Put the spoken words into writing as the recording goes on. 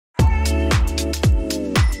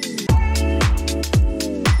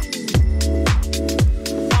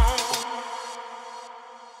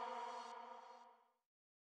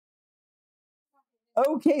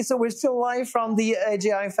Okay, so we're still live from the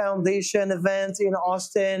AGI Foundation event in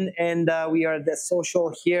Austin, and we are at the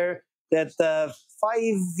social here that the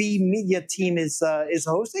 5V Media team is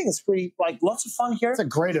hosting. It's pretty, lots of fun here. It's a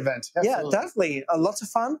great event. Absolutely. Yeah, definitely. Lots of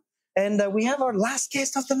fun. And we have our last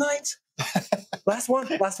guest of the night. Last one.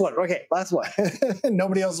 Okay, last one.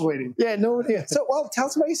 Nobody else is waiting. Yeah, nobody else. So, well, tell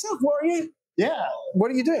us about yourself. Who are you? Yeah.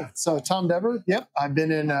 What are you doing? So Tom Dever, yep. I've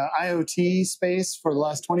been in IoT space for the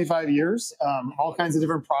last 25 years. All kinds of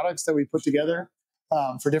different products that we put together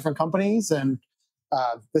for different companies. And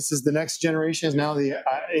this is the next generation is now the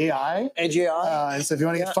AI. AGI. And so if you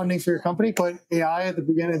want to get funding for your company, put AI at the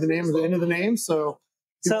beginning of the name or the end of the name. So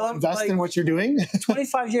invest in what you're doing.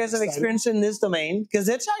 25 years of experience in this domain, because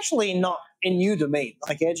it's actually not a new domain.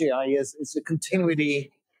 Like AGI is, it's a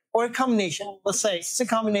continuity or a combination. Let's say it's a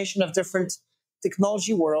combination of different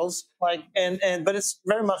technology worlds, but it's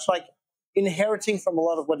very much like inheriting from a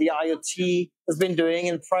lot of what the IoT has been doing.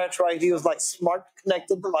 And prior to IoT was like smart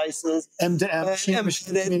connected devices, M2M,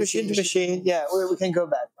 machine to machine. Yeah, we can go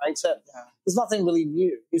back, right? So there's nothing really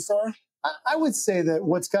new. You saw? I would say that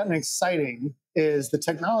what's gotten exciting is the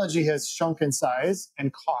technology has shrunk in size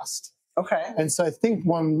and cost. Okay. And so I think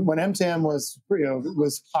when M2M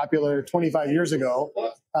was popular 25 years ago,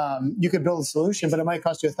 you could build a solution, but it might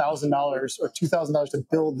cost you $1,000 or $2,000 to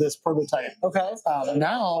build this prototype. Okay.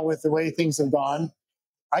 Now, with the way things have gone,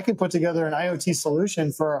 I can put together an IoT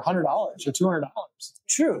solution for $100 or $200.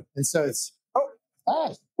 True. And so it's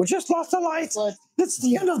we just lost the light. That's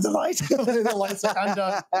the end of the light. The lights are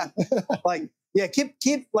undone.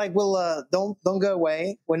 We'll don't go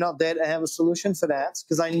away. We're not dead. I have a solution for that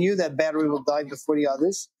because I knew that battery will die before the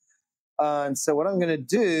others. And so what I'm going to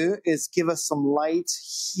do is give us some light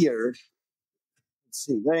here. Let's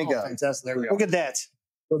see. There you go. Fantastic. There we go. Look at that.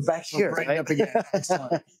 We're back here. Right? Up again.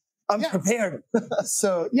 Excellent. I'm prepared.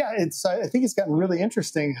 So I think it's gotten really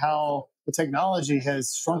interesting how the technology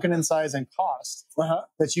has shrunken in size and cost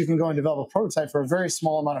that you can go and develop a prototype for a very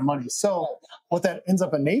small amount of money. So what that ends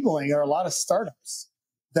up enabling are a lot of startups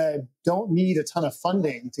that don't need a ton of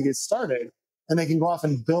funding to get started, and they can go off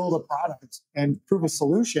and build a product and prove a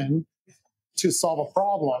solution to solve a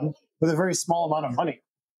problem with a very small amount of money.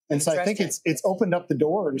 And so I think it's opened up the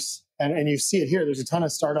doors, and you see it here. There's a ton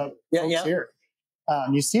of startup folks here.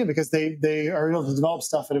 You see it because they are able to develop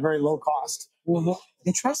stuff at a very low cost. Mm-hmm.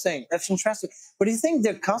 Interesting. That's interesting. But do you think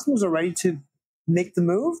the customers are ready to make the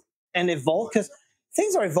move and evolve? Because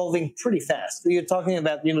things are evolving pretty fast. You're talking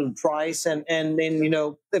about, the price and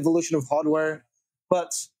evolution of hardware.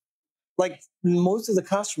 But like most of the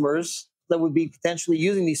customers that would be potentially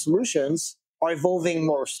using these solutions are evolving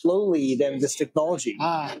more slowly than this technology.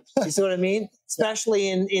 You see what I mean? Especially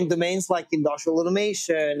in domains like industrial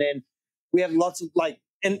automation, and we have lots of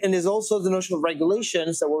and there's also the notion of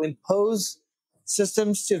regulations that will impose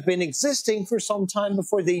systems to have been existing for some time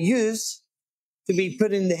before they use to be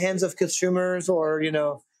put in the hands of consumers, or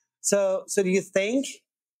So do you think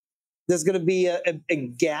there's going to be a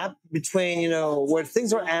gap between where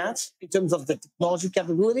things are at in terms of the technology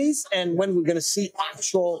capabilities and when we're going to see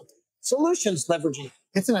actual solutions leveraging?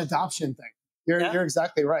 It's an adoption thing. You're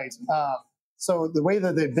exactly right. So the way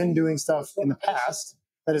that they've been doing stuff in the past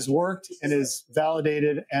that has worked and is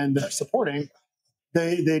validated and they're supporting,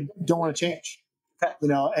 they don't want to change.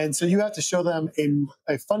 Okay. And so you have to show them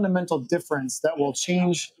a fundamental difference that will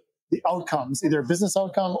change the outcomes, either a business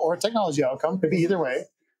outcome or a technology outcome, could be either way,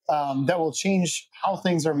 that will change how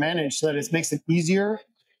things are managed so that it makes it easier,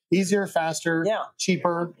 faster,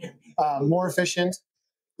 cheaper, more efficient.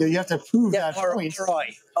 You have to prove that point.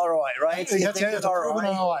 ROI, right? You have to prove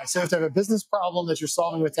an ROI. So you have to have a business problem that you're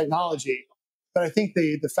solving with technology. But I think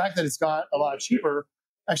the fact that it's got a lot cheaper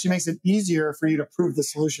actually makes it easier for you to prove the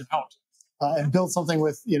solution out and build something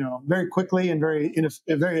with, very quickly and very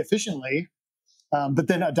efficiently. But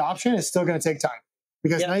then adoption is still going to take time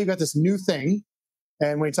because now you've got this new thing.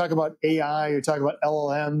 And when you talk about AI, you're talking about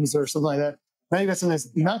LLMs or something like that. Now you've got something that's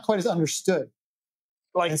not quite as understood.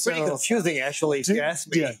 Pretty confusing, actually, if you ask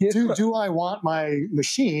me. Do I want my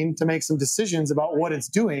machine to make some decisions about what it's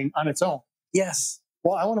doing on its own? Yes.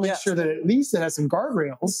 Well, I want to make sure that at least it has some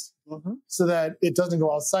guardrails so that it doesn't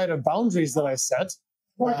go outside of boundaries that I set.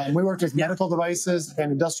 And we worked with medical devices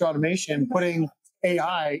and industrial automation, putting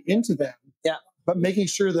AI into them, but making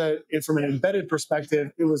sure that from an embedded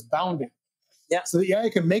perspective, it was bounded. Yeah. So the AI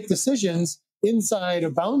could make decisions inside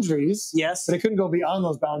of boundaries, but it couldn't go beyond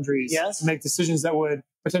those boundaries to make decisions that would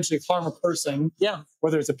potentially harm a person,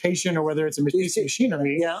 whether it's a patient or whether it's a piece of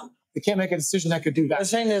machinery. They can't make a decision that could do You're that.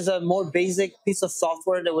 saying there's a more basic piece of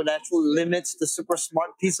software that would actually limit the super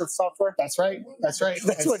smart piece of software? That's right. That's right.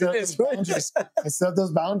 That's what it is, right? Instead of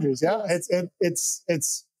those boundaries. Yeah.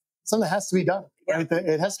 It's something that has to be done. Right?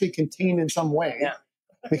 It has to be contained in some way. Yeah.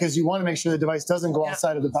 Because you want to make sure the device doesn't go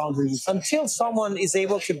outside of the boundaries. Until someone is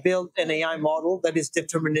able to build an AI model that is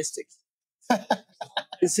deterministic.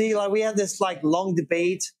 You see, like we had this like long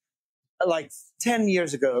debate like 10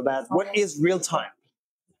 years ago about what is real time.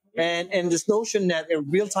 And this notion that a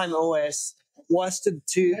real-time OS was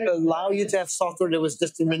to allow you to have software that was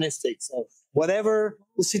deterministic. So whatever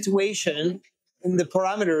the situation and the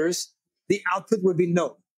parameters, the output would be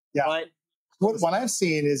known. Yeah. Right? What I've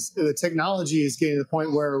seen is the technology is getting to the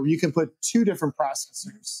point where you can put two different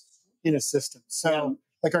processors in a system. So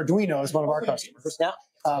like Arduino is one of our customers. Yeah.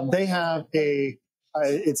 They have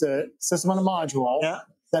it's a system on a module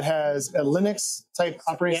that has a Linux type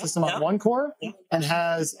operating system on one core and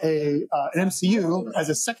has an MCU as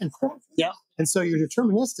a second core. Yeah. And so your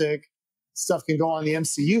deterministic stuff can go on the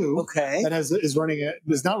MCU that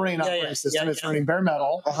is not running an operating system. It's running bare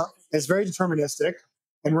metal. It's very deterministic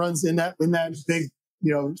and runs in that big,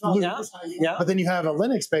 loop. But then you have a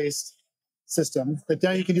Linux based system that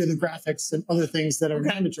now you can do the graphics and other things that are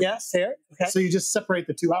mandatory. Yeah, fair. Okay. So you just separate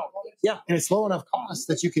the two out. Yeah. And it's low enough cost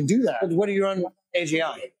that you can do that. But what do you run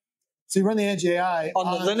AGI? So you run the AGI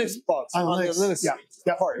on the Linux box. On the Linux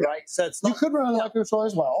part, right? So it's not, you could run on the microcontroller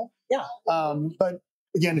as well. Yeah. But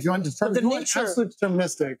again, if you want absolute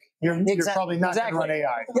deterministic, you're probably not going to run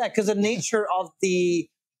AI. Yeah, because the nature of the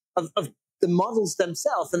models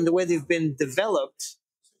themselves and the way they've been developed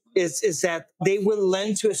is that they will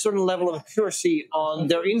lend to a certain level of accuracy on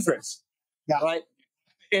their inference. Yeah. Right?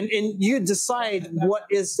 And you decide what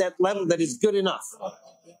is that level that is good enough.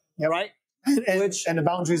 Yeah. Right? And the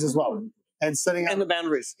boundaries as well. And setting up, and the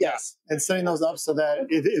boundaries. Yes. And setting those up so that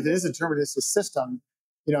if it is a deterministic system,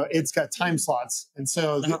 it's got time slots. And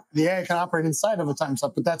so the AI can operate inside of a time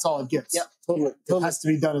slot, but that's all it gets. Yeah, totally. It has to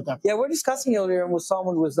be done at that point. Yeah, we're discussing earlier with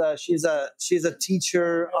someone she's a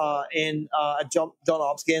teacher at John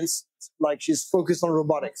Hopkins. Like she's focused on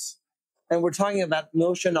robotics. And we're talking about the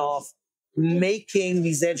notion of making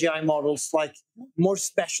these AGI models like more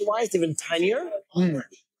specialized, even tinier,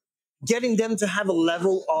 getting them to have a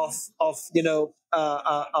level of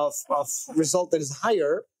result that is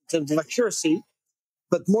higher in terms of accuracy,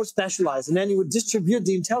 but more specialized. And then you would distribute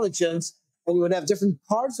the intelligence, and you would have different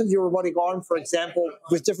parts of your robotic arm, for example,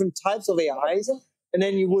 with different types of AIs. And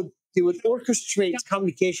then you would orchestrate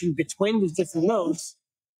communication between these different nodes.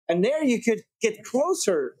 And there you could get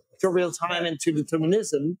closer to real time and to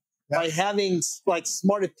determinism by having like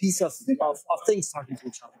smarter piece of things talking to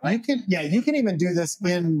each other. Right? You can even do this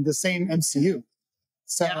in the same MCU.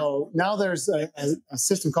 So now there's a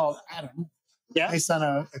system called Atym, based on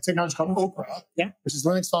a technology called Opera, which is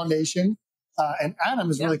Linux Foundation. And Atym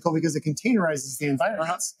is really cool because it containerizes the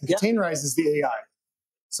environment. It containerizes the AI.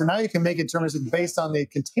 So now you can make it deterministic based on the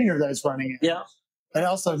container that it's running in. Yeah. And it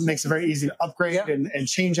also makes it very easy to upgrade and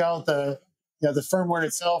change out the firmware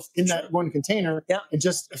itself in that one container and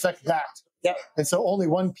just affect that. Yeah. And so only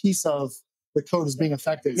one piece of the code is being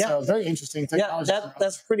affected. Yeah. So very interesting technology. Yeah,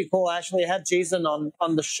 that's pretty cool. Actually, I had Jason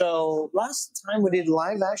on the show last time we did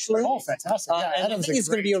live, actually. Oh, fantastic. And I think he's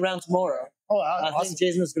going to be around tomorrow. Oh, awesome. I think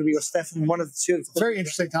Jason is going to be with Stefan, one of the two. Very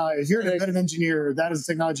interesting technology. If you're an embedded engineer, that is a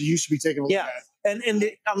technology you should be taking a look at. And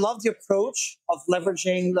I love the approach of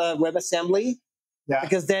leveraging the WebAssembly. Yeah.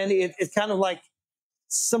 Because then it kind of like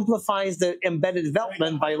simplifies the embedded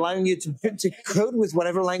development by allowing you to code with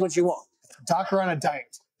whatever language you want. Docker on a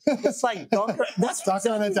diet. It's like Docker. That's Docker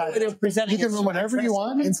on a diet. You can run whatever you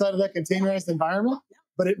want inside of that containerized environment,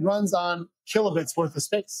 but it runs on kilobits worth of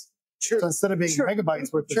space. Sure. So instead of being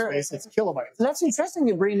megabytes worth of space, it's kilobytes. And that's interesting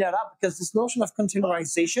you bring that up because this notion of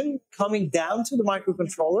containerization coming down to the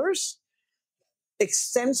microcontrollers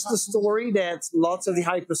extends the story that lots of the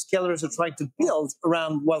hyperscalers are trying to build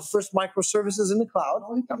around, first microservices in the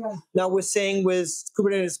cloud. Now we're saying with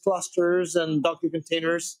Kubernetes clusters and Docker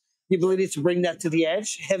containers, the ability to bring that to the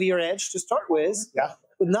edge, heavier edge to start with. Yeah.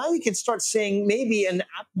 But now you can start saying maybe an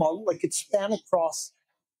app model that could span across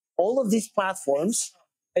all of these platforms,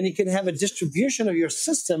 and you can have a distribution of your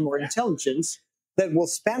system or intelligence that will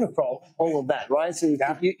span across all of that, right? So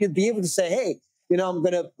you'd be able to say, hey, I'm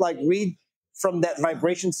going to read from that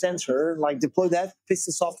vibration sensor, deploy that piece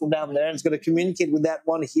of software down there, and it's going to communicate with that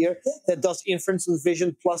one here that does inference and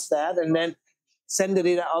vision plus that, and then send the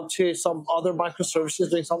data out to some other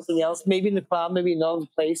microservices doing something else, maybe in the cloud, maybe in another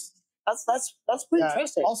place. That's pretty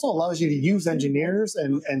interesting. It also allows you to use engineers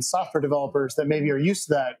and software developers that maybe are used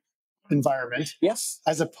to that environment. Yes.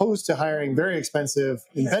 As opposed to hiring very expensive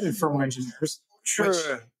embedded firmware engineers.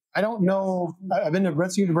 Sure. I don't know. I've been to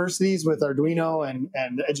Brent's universities with Arduino and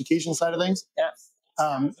the education side of things. Yeah.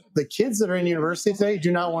 The kids that are in university today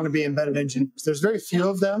do not want to be embedded engineers. There's very few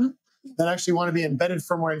of them that actually want to be embedded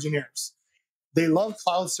firmware engineers. They love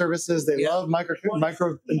cloud services. They love micro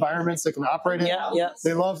environments that can operate in. Yeah.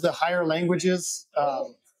 They love the higher languages,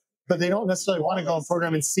 but they don't necessarily want to go and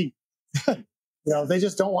program in C. They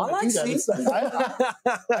just don't want to do that.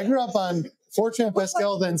 I grew up on Fortran,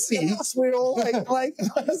 Pascal, then C. Yes, we all like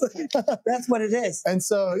that's what it is. And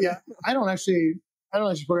so, I don't actually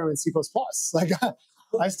program in C++. Like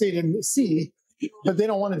I stayed in C, but they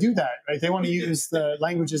don't want to do that, right? They want to use the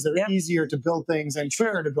languages that are easier to build things and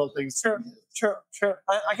quicker to build things. Sure.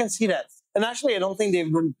 I can see that. And actually, I don't think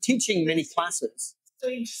they've been teaching many classes.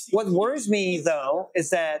 What worries me, though, is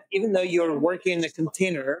that even though you're working in a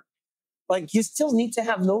container, like you still need to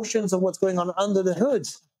have notions of what's going on under the hood,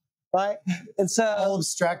 right? And so all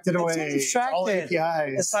abstracted away, all APIs.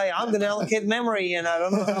 It's like I'm going to allocate memory, and I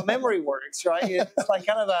don't know how memory works, right? It's like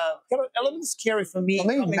kind of a little bit scary for me.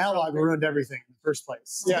 Well, maybe Malog ruined everything in the first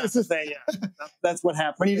place. Yeah, that's what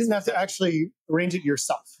happened. When you didn't have to actually arrange it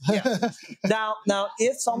yourself. Now,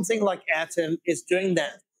 if something like Atym is doing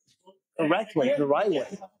that correctly, the right way,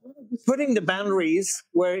 putting the boundaries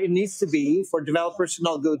where it needs to be for developers to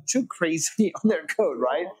not go too crazy on their code,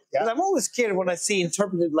 right? Because I'm always scared when I see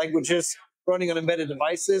interpreted languages running on embedded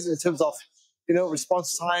devices in terms of,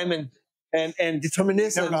 response time and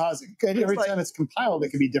determinism. Every time it's compiled, it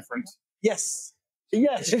can be different. Yes,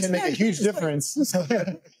 it can make a huge difference.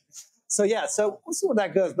 So we'll see where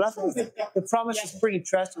that goes. But I think the promise is pretty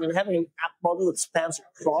interesting. And having an app model that spans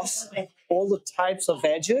across all the types of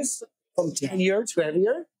edges, from 10-year to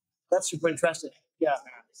heavier, that's super interesting. Yeah,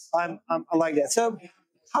 I like that. So,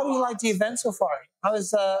 how do you like the event so far? How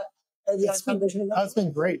is it's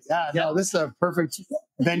been great. No, this is a perfect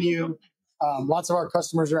venue. Lots of our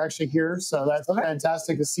customers are actually here, so that's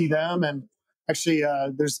fantastic to see them. And actually,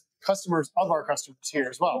 there's customers of our customers here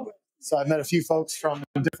as well. So I've met a few folks from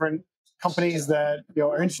different companies that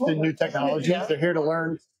are interested in new technologies. They're here to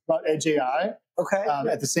learn about Edge AI. Okay.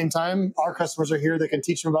 At the same time, our customers are here that can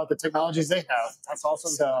teach them about the technologies they have. That's awesome.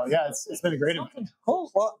 So it's been a great event. Cool.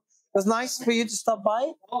 Well, it was nice for you to stop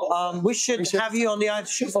by. We should have you on the IoT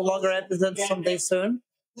Show for longer episodes someday soon.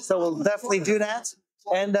 So we'll definitely do that.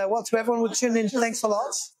 And to everyone who tuned in, thanks a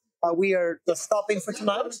lot. We are just stopping for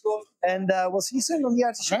tonight, and we'll see you soon on the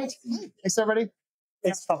IoT Show. Right. Thanks, everybody.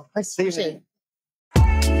 It's fun. Thanks. Appreciate it.